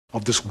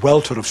of this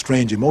welter of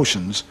strange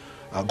emotions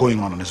going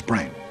on in his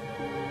brain.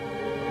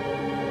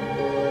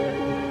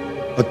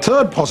 A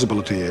third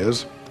possibility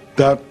is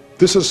that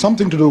this has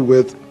something to do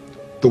with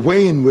the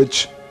way in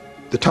which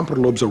the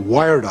temporal lobes are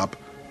wired up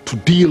to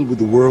deal with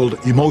the world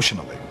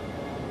emotionally.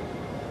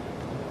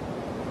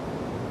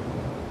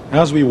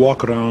 As we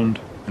walk around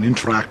and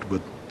interact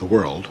with the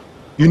world,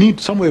 you need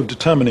some way of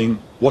determining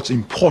what's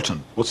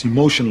important, what's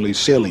emotionally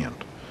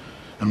salient,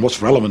 and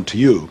what's relevant to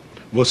you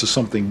versus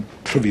something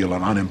trivial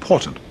and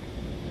unimportant.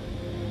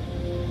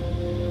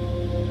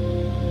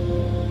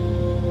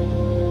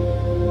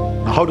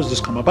 Now, how does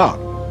this come about?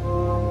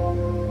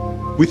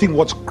 We think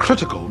what's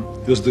critical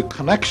is the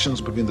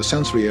connections between the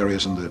sensory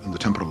areas in the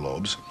temporal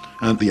lobes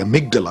and the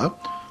amygdala,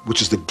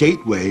 which is the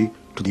gateway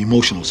to the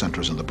emotional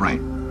centers in the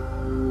brain.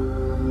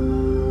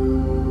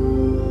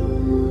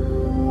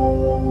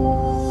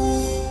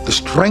 The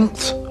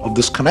strength of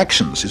these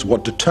connections is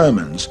what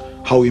determines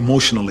how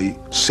emotionally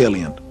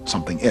salient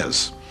something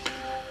is.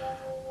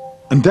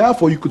 And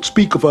therefore you could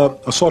speak of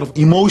a sort of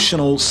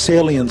emotional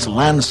salience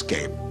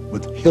landscape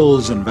with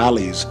hills and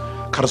valleys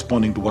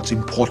corresponding to what's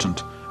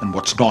important and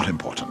what's not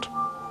important.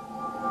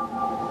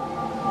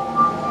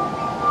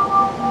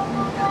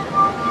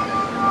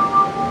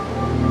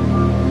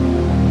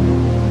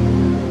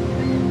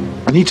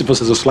 And each of us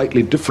has a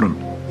slightly different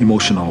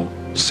emotional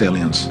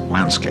salience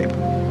landscape.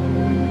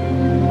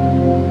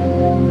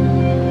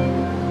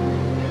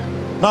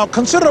 Now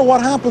consider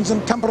what happens in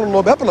temporal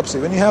lobe epilepsy.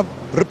 When you have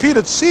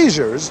repeated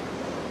seizures,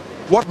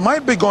 what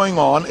might be going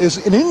on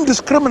is an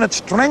indiscriminate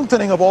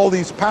strengthening of all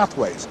these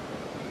pathways.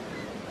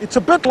 It's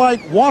a bit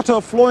like water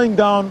flowing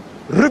down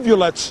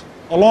rivulets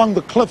along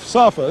the cliff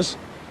surface.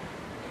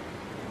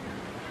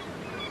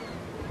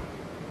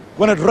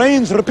 When it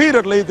rains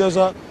repeatedly, there's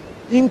an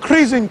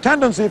increasing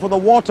tendency for the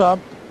water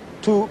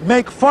to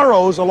make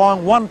furrows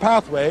along one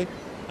pathway,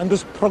 and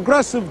this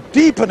progressive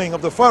deepening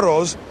of the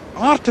furrows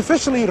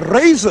artificially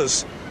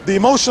raises the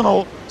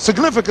emotional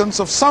significance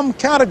of some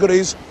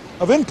categories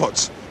of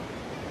inputs.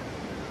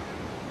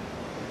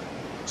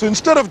 So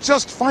instead of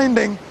just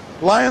finding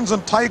lions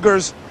and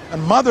tigers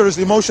and mothers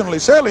emotionally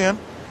salient,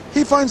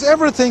 he finds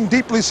everything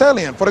deeply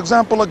salient. For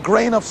example, a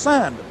grain of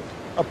sand,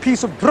 a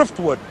piece of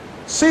driftwood,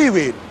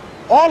 seaweed.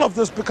 All of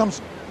this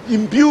becomes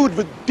imbued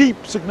with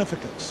deep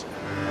significance.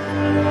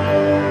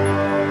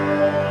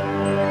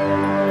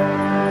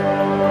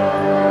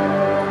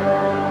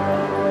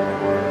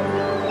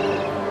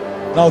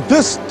 Now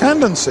this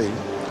tendency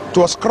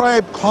to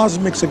ascribe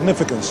cosmic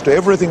significance to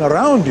everything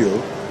around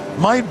you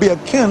might be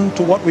akin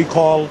to what we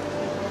call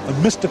a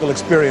mystical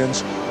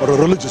experience or a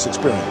religious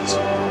experience.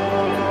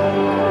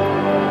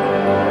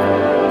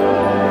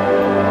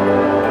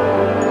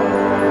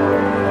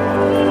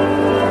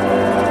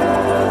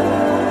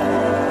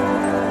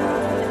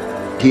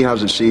 He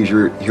has a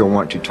seizure, he'll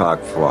want to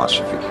talk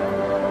philosophy.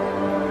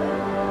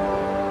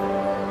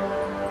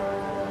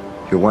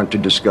 He'll want to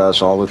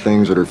discuss all the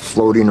things that are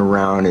floating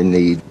around in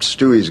the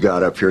stew he's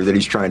got up here that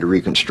he's trying to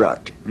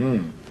reconstruct.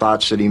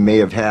 Thoughts that he may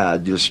have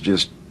had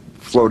just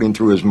floating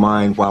through his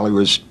mind while he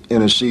was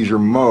in a seizure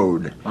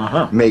mode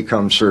may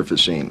come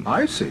surfacing.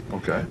 I see,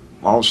 okay.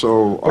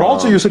 Also, but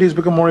also you said he's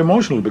become more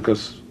emotional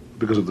because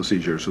of the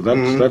seizure, so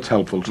that's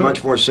helpful too.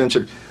 Much more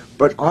sensitive,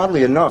 but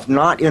oddly enough,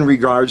 not in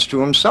regards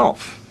to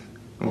himself.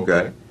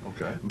 Okay.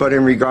 But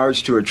in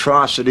regards to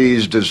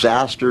atrocities,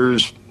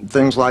 disasters,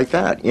 things like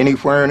that,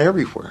 anywhere and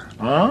everywhere.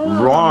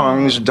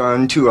 Wrongs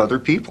done to other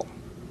people.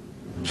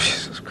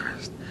 Jesus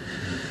Christ.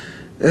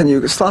 And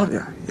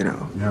Yugoslavia, you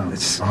know. Yeah.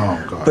 It's,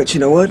 oh, God. But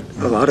you know what?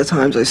 A lot of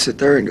times I sit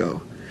there and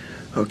go,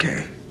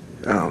 okay,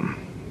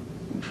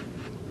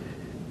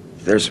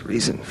 there's a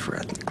reason for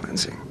ethnic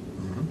cleansing.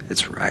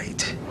 It's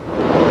right.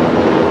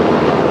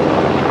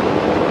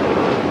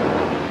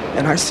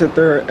 And I sit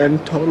there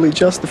and totally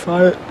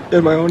justify it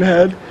in my own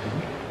head.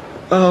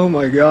 Oh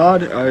my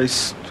God,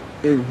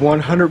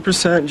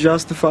 100%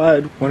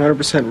 justified,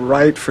 100%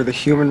 right for the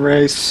human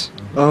race.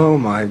 Oh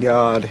my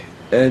God.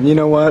 And you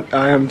know what?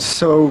 I am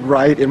so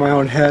right in my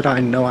own head, I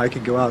know I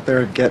could go out there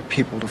and get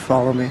people to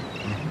follow me.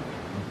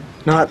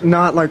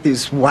 Not like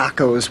these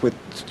wackos with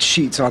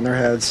sheets on their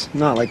heads,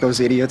 not like those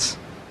idiots.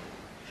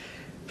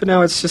 But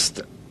now it's just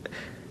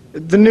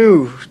the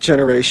new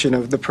generation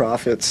of the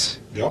prophets.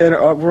 Yep. And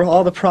were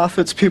all the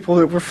prophets people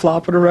that were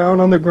flopping around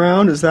on the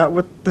ground? Is that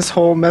what this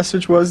whole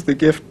message was, the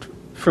gift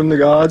from the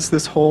gods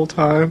this whole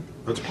time?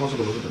 That's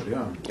possible, isn't it?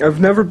 Yeah. I've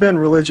never been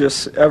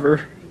religious, ever.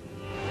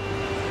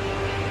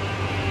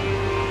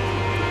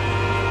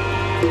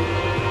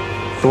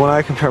 The one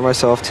I compare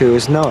myself to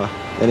is Noah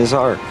and his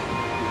ark,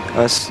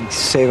 us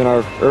saving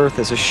our earth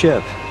as a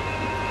ship.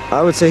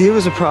 I would say he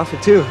was a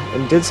prophet too,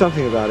 and did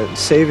something about it,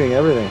 saving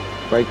everything,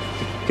 by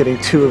getting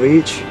 2 of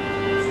each.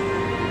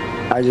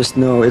 I just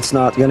know it's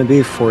not going to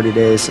be 40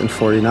 days and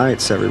 40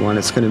 nights, everyone.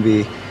 It's going to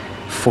be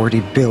 40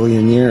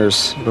 billion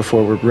years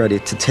before we're ready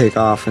to take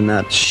off in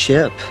that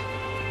ship.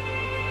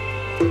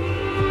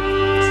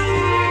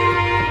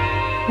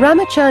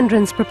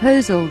 Ramachandran's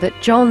proposal that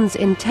John's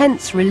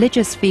intense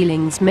religious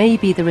feelings may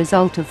be the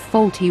result of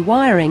faulty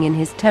wiring in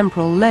his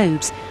temporal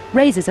lobes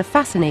raises a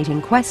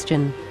fascinating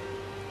question.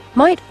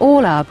 Might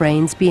all our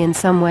brains be in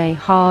some way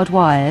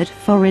hardwired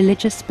for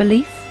religious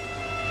belief?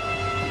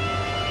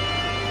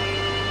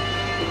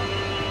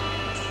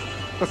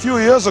 A few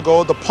years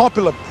ago, the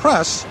popular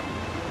press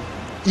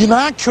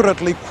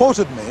inaccurately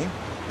quoted me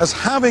as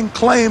having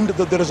claimed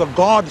that there is a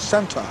God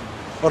center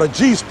or a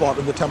G-spot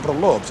in the temporal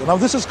lobes. And now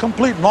this is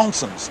complete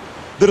nonsense.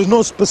 There is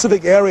no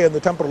specific area in the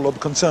temporal lobe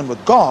concerned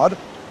with God,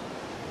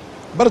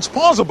 but it's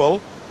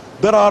possible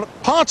there are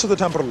parts of the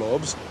temporal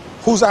lobes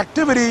whose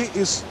activity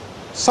is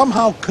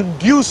somehow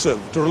conducive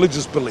to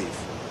religious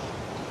belief.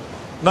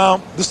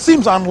 Now, this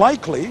seems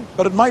unlikely,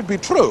 but it might be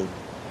true.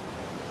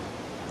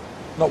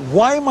 Now,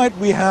 why might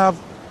we have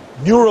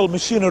neural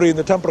machinery in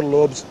the temporal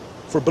lobes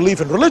for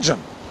belief in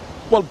religion?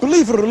 Well,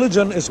 belief in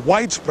religion is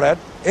widespread.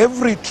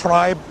 Every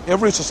tribe,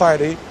 every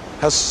society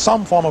has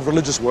some form of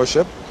religious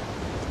worship.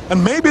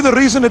 And maybe the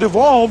reason it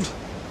evolved,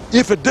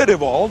 if it did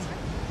evolve,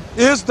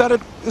 is that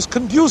it is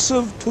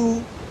conducive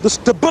to the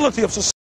stability of society.